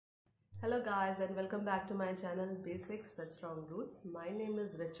Hello guys and welcome back to my channel Basics the Strong Roots. My name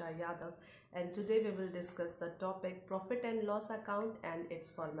is Richa Yadav and today we will discuss the topic profit and loss account and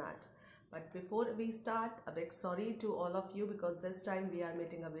its format. But before we start, a big sorry to all of you because this time we are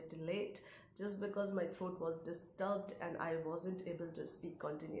meeting a bit late just because my throat was disturbed and I wasn't able to speak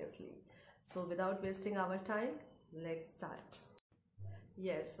continuously. So without wasting our time, let's start.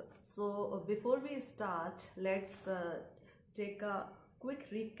 Yes, so before we start, let's take a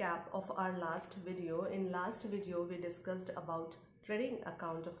quick recap of our last video. In last video, we discussed about trading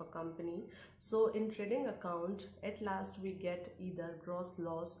account of a company. So in trading account, at last we get either gross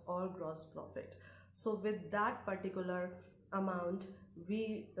loss or gross profit. So with that particular amount,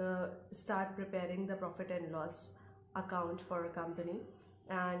 we start preparing the profit and loss account for a company.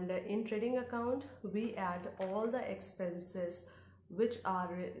 And in trading account, we add all the expenses which are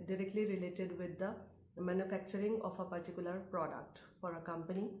directly related with the manufacturing of a particular product for a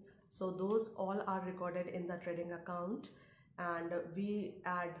company. So those all are recorded in the trading account, and we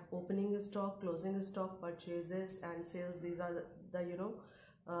add opening stock, closing stock, purchases and sales. These are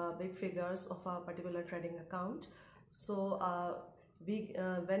the big figures of a particular trading account. So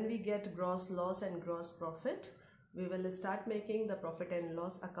when we get gross loss and gross profit, we will start making the profit and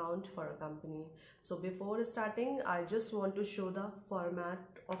loss account for a company. So before starting, I just want to show the format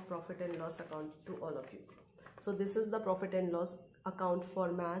of profit and loss account to all of you. So this is the profit and loss account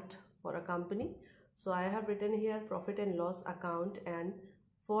format for a company. So I have written here profit and loss account, and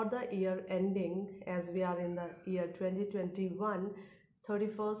for the year ending, as we are in the year 2021,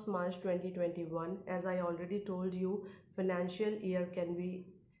 31st March 2021, as I already told you, financial year can be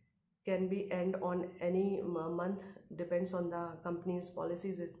end on any month, depends on the company's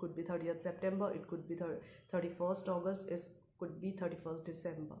policies. It could be 30th September, it could be 31st August, it could be 31st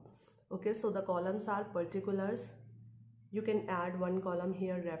December. Okay, so the columns are particulars. You can add one column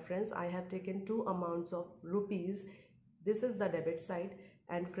here, reference. I have taken two amounts of rupees. This is the debit side,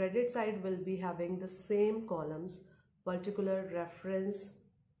 and credit side will be having the same columns, particular, reference,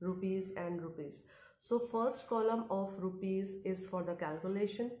 rupees and rupees. So first column of rupees is for the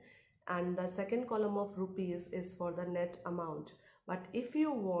calculation, and the second column of rupees is for the net amount. But if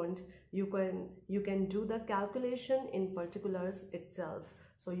you want, you can do the calculation in particulars itself.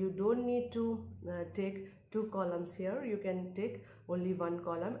 So you don't need to take two columns here. You can take only one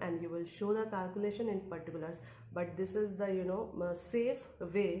column and you will show the calculation in particulars. But this is the safe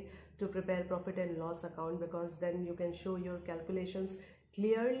way to prepare profit and loss account, because then you can show your calculations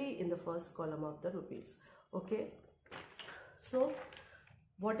clearly in the first column of the rupees. Okay, so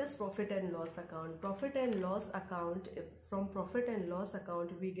what is profit and loss account? Profit and loss account, from profit and loss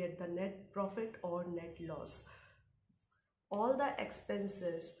account we get the net profit or net loss. All the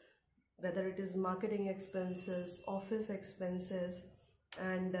expenses, whether it is marketing expenses, office expenses,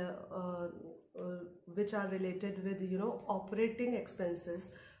 and which are related with operating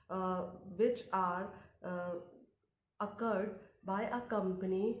expenses, which are occurred by a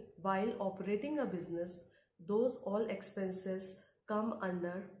company while operating a business, those all expenses come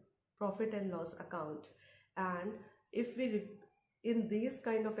under profit and loss account. And if we in these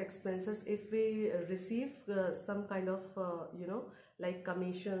kind of expenses, if we receive some kind of like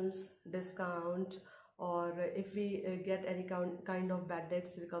commissions, discount, or if we get any kind of bad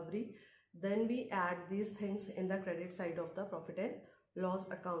debts recovery, then we add these things in the credit side of the profit and loss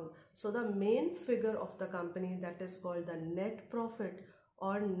account. So the main figure of the company, that is called the net profit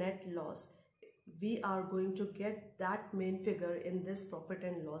or net loss, we are going to get that main figure in this profit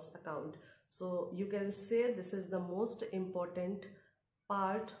and loss account. So you can say this is the most important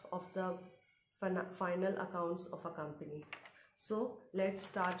part of the final accounts of a company. So let's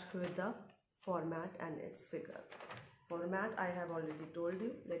start with the format and its figure. Format I have already told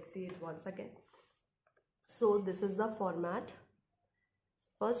you. Let's see it once again. So this is the format.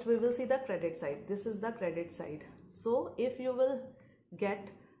 First we will see the credit side. This is the credit side. So if you will get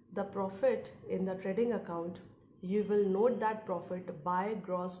the profit in the trading account, you will note that profit by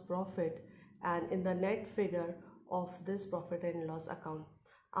gross profit and in the net figure of this profit and loss account.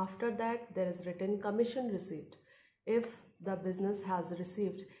 After that, there is written commission received. If the business has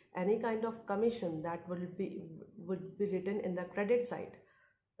received any kind of commission, that would be written in the credit side.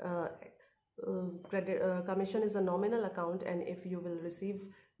 Commission is a nominal account, and if you will receive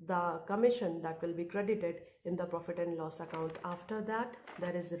the commission, that will be credited in the profit and loss account. After that,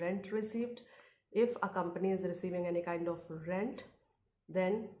 there is rent received. If a company is receiving any kind of rent,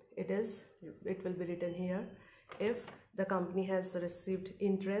 then it will be written here. If the company has received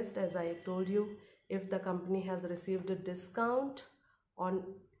interest, as I told you, if the company has received a discount on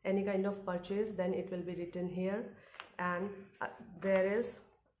any kind of purchase, then it will be written here. And there is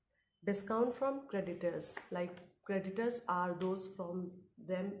Discount from creditors, like creditors are those from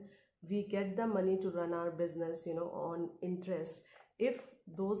them we get the money to run our business, on interest. If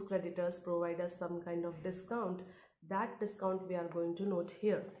those creditors provide us some kind of discount, that discount we are going to note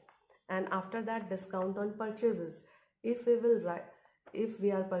here. And after that, discount on purchases. If we will write, if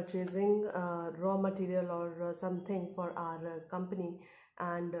we are purchasing raw material or something for our company,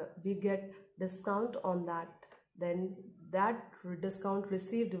 and we get discount on that, then that discount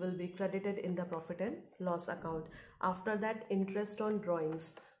received will be credited in the profit and loss account. After that, interest on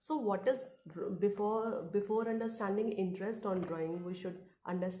drawings. So what is, before understanding interest on drawing, we should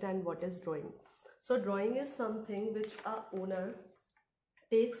understand what is drawing. So drawing is something which a owner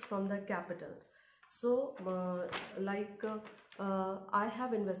takes from the capital. So I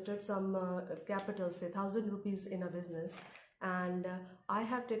have invested some capital, say 1,000 rupees in a business, and I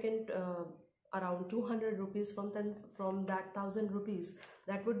have taken around 200 rupees from that 1,000 rupees.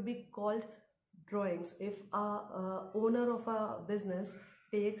 That would be called drawings. If a owner of a business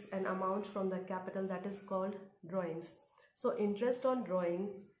takes an amount from the capital, that is called drawings. So interest on drawing,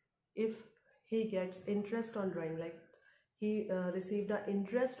 if he gets interest on drawing, like he received an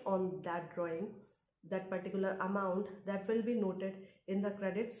interest on that drawing, that particular amount, that will be noted in the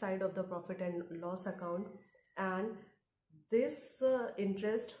credit side of the profit and loss account, and this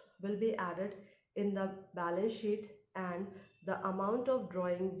interest will be added in the balance sheet, and the amount of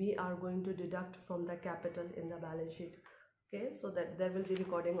drawing we are going to deduct from the capital in the balance sheet. Okay, so that there will be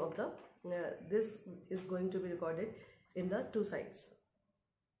recording of the this is going to be recorded in the two sides.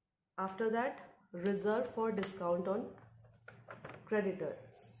 After that, reserve for discount on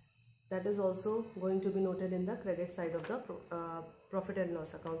creditors, that is also going to be noted in the credit side of the profit and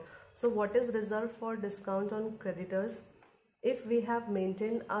loss account. So what is reserve for discount on creditors? If we have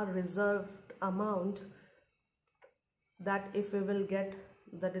maintained a reserved amount, that if we will get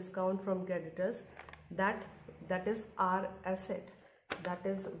the discount from creditors, that is our asset, that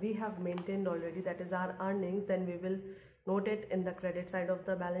is we have maintained already, that is our earnings, then we will note it in the credit side of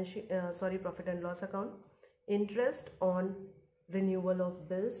the balance sheet, profit and loss account. Interest on renewal of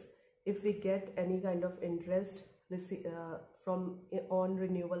bills, if we get any kind of interest on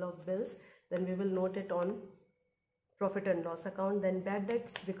renewal of bills, then we will note it on profit and loss account. Then bad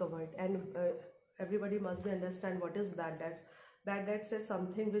debts recovered, and everybody must understand what is bad debts. Bad debts is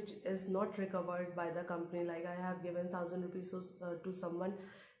something which is not recovered by the company. Like I have given 1,000 rupees to someone,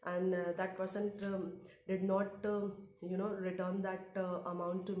 and that person did not return that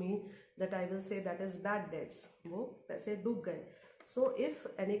amount to me, that I will say that is bad debts. वो पैसे डूब गए. So if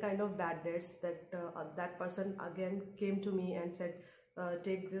any kind of bad debts, that that person again came to me and said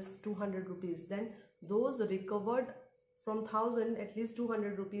take this 200 rupees, then those recovered from 1,000, at least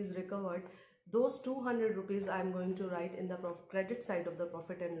 200 rupees recovered, those 200 rupees I am going to write in the credit side of the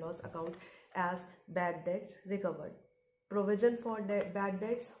profit and loss account as bad debts recovered. Provision for bad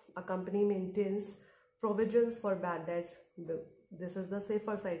debts, a company maintains provisions for bad debts. This is the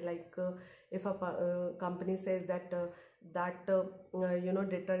safer side. Like if a company says that debtor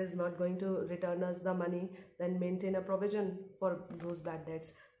is not going to return us the money, then maintain a provision for those bad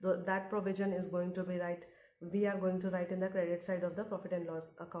debts. That provision is going to be we are going to write in the credit side of the profit and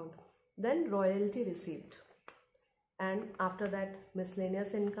loss account. Then royalty received, and after that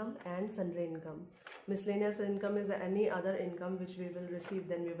miscellaneous income and sundry income. Miscellaneous income is any other income which we will receive,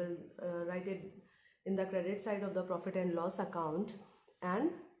 then we will write it in the credit side of the profit and loss account.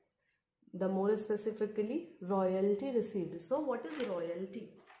 And the more specifically, royalty received. So what is royalty?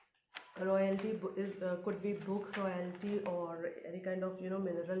 Royalty is could be book royalty, or any kind of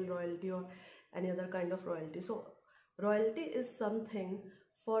mineral royalty, or any other kind of royalty. So royalty is something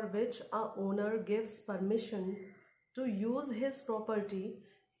for which a owner gives permission to use his property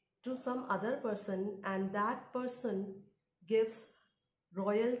to some other person, and that person gives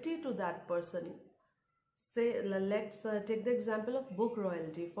royalty to that person. Say, let's take the example of book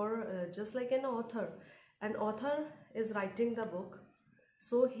royalty. For just like an author is writing the book,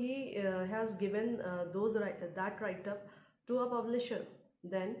 so he has given that write-up to a publisher.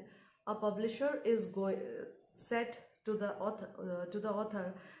 Then a publisher is said to the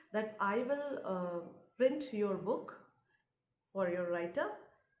author that I will print your book for your write-up,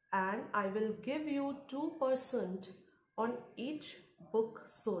 and I will give you 2% on each book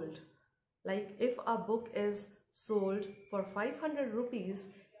sold. Like if a book is sold for 500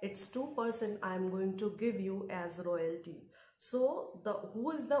 rupees, it's 2% I am going to give you as royalty. So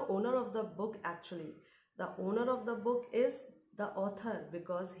who is the owner of the book actually? The owner of the book is the author,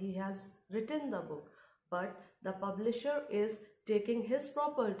 because he has written the book. But the publisher is taking his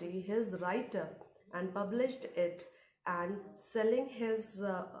property, his write-up, and published it and selling his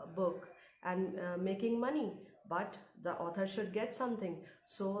book and making money, but the author should get something.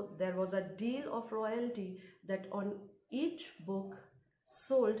 So there was a deal of royalty that on each book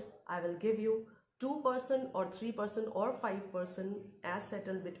sold, I will give you 2% or 3% or 5% as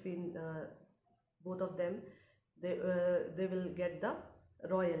settled between both of them. They will get the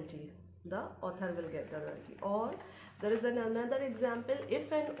royalty. The author will get the royalty. Or there is another example.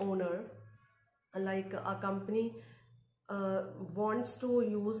 If an owner, like a company, wants to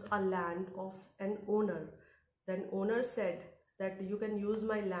use a land of an owner, then owner said that you can use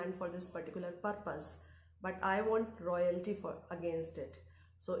my land for this particular purpose, but I want royalty for against it.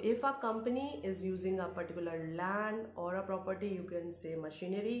 So if a company is using a particular land or a property, you can say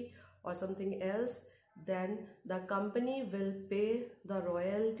machinery or something else, then the company will pay the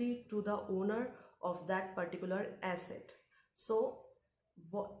royalty to the owner of that particular asset. So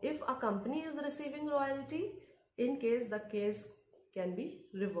if a company is receiving royalty, in case the case can be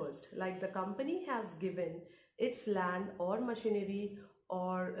reversed, like the company has given its land or machinery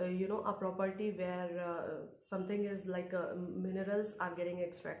or a property where something is like minerals are getting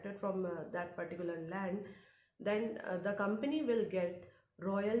extracted from that particular land, then the company will get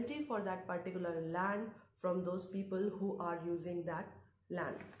royalty for that particular land from those people who are using that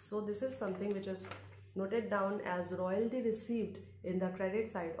land. So this is something which is noted down as royalty received in the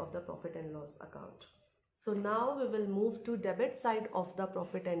credit side of the profit and loss account. So now we will move to debit side of the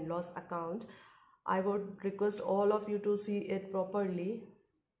profit and loss account. I would request all of you to see it properly.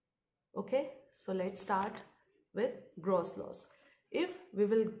 Okay, so let's start with gross loss. If we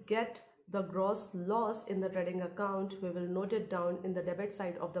will get the gross loss in the trading account, we will note it down in the debit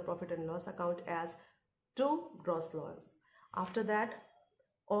side of the profit and loss account as 2 gross loss. After that,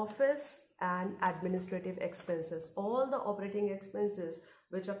 office and administrative expenses, all the operating expenses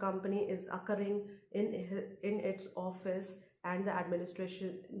which a company is occurring in its office and the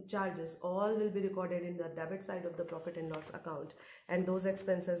administration charges, all will be recorded in the debit side of the profit and loss account. And those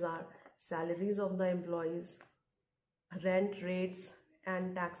expenses are salaries of the employees, rent rates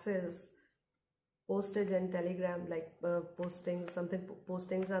and taxes, postage and telegram, like posting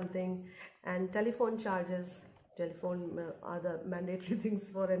something, and telephone charges. Telephone are the mandatory things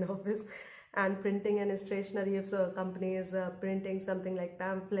for an office, and printing and stationery if the company is printing something like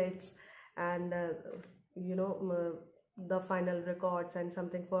pamphlets and the final records and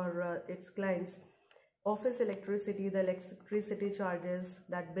something for its clients. Office electricity, the electricity charges,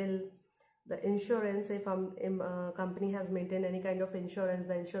 that bill, the insurance, if a company has maintained any kind of insurance,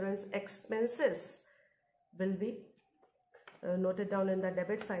 the insurance expenses will be noted down in the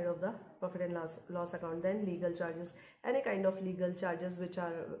debit side of the profit and loss account. Then legal charges, any kind of legal charges which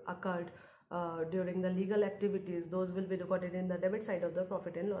are occurred during the legal activities, those will be recorded in the debit side of the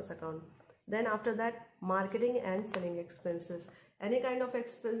profit and loss account. Then after that, marketing and selling expenses, any kind of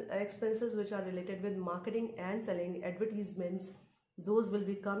expenses which are related with marketing and selling, advertisements, those will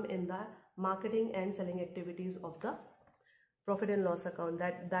become in the marketing and selling activities of the profit and loss account.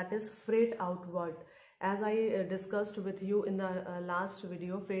 That is freight outward. As I discussed with you in the last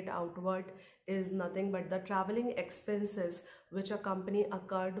video, freight outward is nothing but the traveling expenses which a company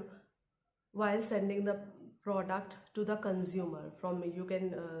occurred while sending the product to the consumer. From, you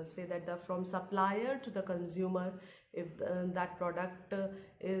can say that from supplier to the consumer, if that product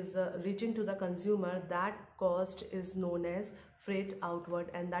is reaching to the consumer, that cost is known as freight outward,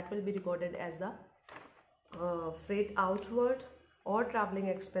 and that will be recorded as the freight outward or traveling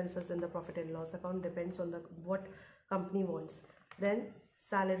expenses in the profit and loss account, depends on what company wants. Then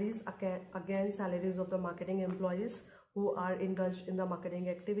salaries, again salaries of the marketing employees who are engaged in the marketing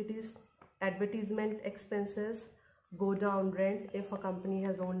activities. Advertisement expenses, go down rent, if a company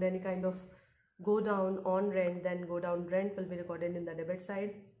has owned any kind of go down on rent, then go down rent will be recorded in the debit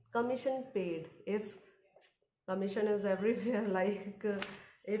side. Commission paid, if commission is everywhere, like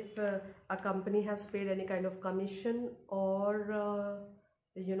if a company has paid any kind of commission, or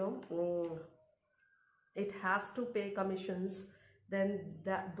it has to pay commissions, then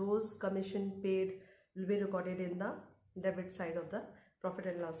those commission paid will be recorded in the debit side of the profit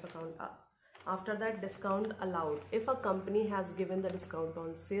and loss account. After that, discount allowed, if a company has given the discount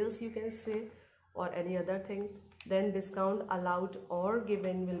on sales, you can say, or any other thing, then discount allowed or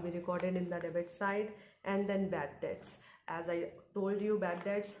given will be recorded in the debit side. And then bad debts, as I told you, bad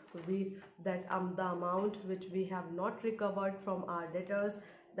debts, the amount which we have not recovered from our debtors,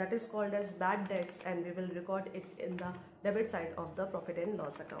 that is called as bad debts, and we will record it in the debit side of the profit and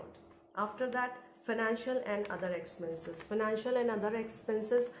loss account. After that, financial and other expenses. Financial and other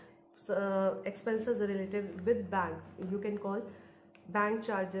expenses, expenses related with bank, you can call bank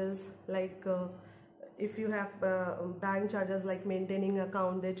charges, like if you have bank charges like maintaining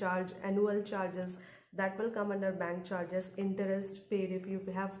account, they charge annual charges, that will come under bank charges. Interest paid, if you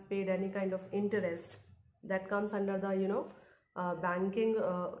have paid any kind of interest, that comes under the banking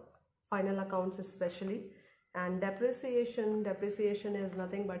final accounts especially. And depreciation is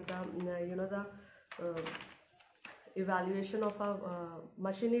nothing but the evaluation of a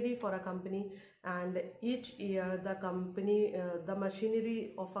machinery for a company, and each year the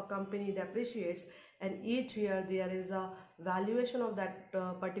machinery of a company depreciates, and each year there is a valuation of that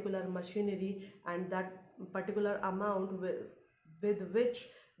particular machinery, and that particular amount with which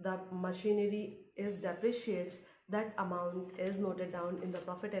the machinery is depreciates, that amount is noted down in the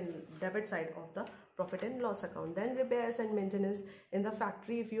profit and debit side of the profit and loss account. Then repairs and maintenance. In the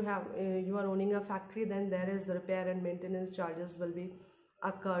factory, if you are owning a factory, then there is repair and maintenance charges will be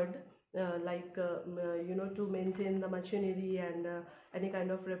occurred, to maintain the machinery, and any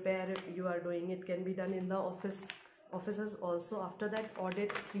kind of repair you are doing, it can be done in the offices also. After that,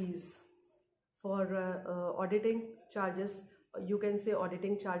 audit fees. For auditing charges, you can say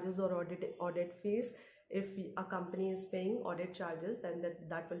auditing charges or audit fees. If a company is paying audit charges, then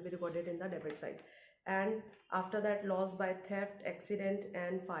that will be recorded in the debit side. And after that, loss by theft, accident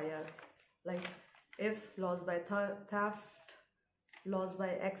and fire. Like if loss by theft, loss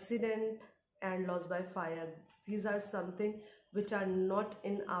by accident and loss by fire, these are something which are not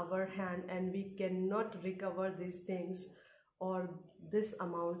in our hand, and we cannot recover these things or this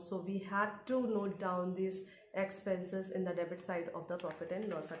amount. So we had to note down these expenses in the debit side of the profit and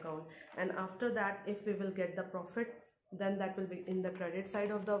loss account. And after that, if we will get the profit, then that will be in the credit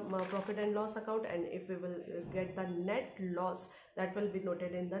side of the profit and loss account, and if we will get the net loss, that will be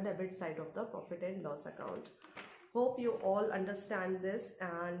noted in the debit side of the profit and loss account. Hope you all understand this,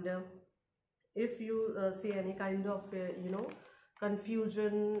 and if you see any kind of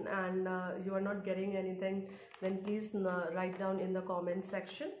confusion and you are not getting anything, then please write down in the comment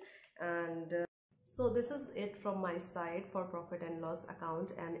section. And so this is it from my side for profit and loss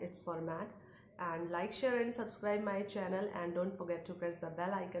account and its format. And like, share and subscribe my channel, and don't forget to press the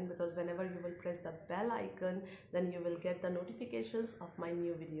bell icon, because whenever you will press the bell icon, then you will get the notifications of my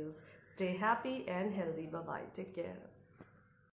new videos. Stay happy and healthy. Bye bye. Take care.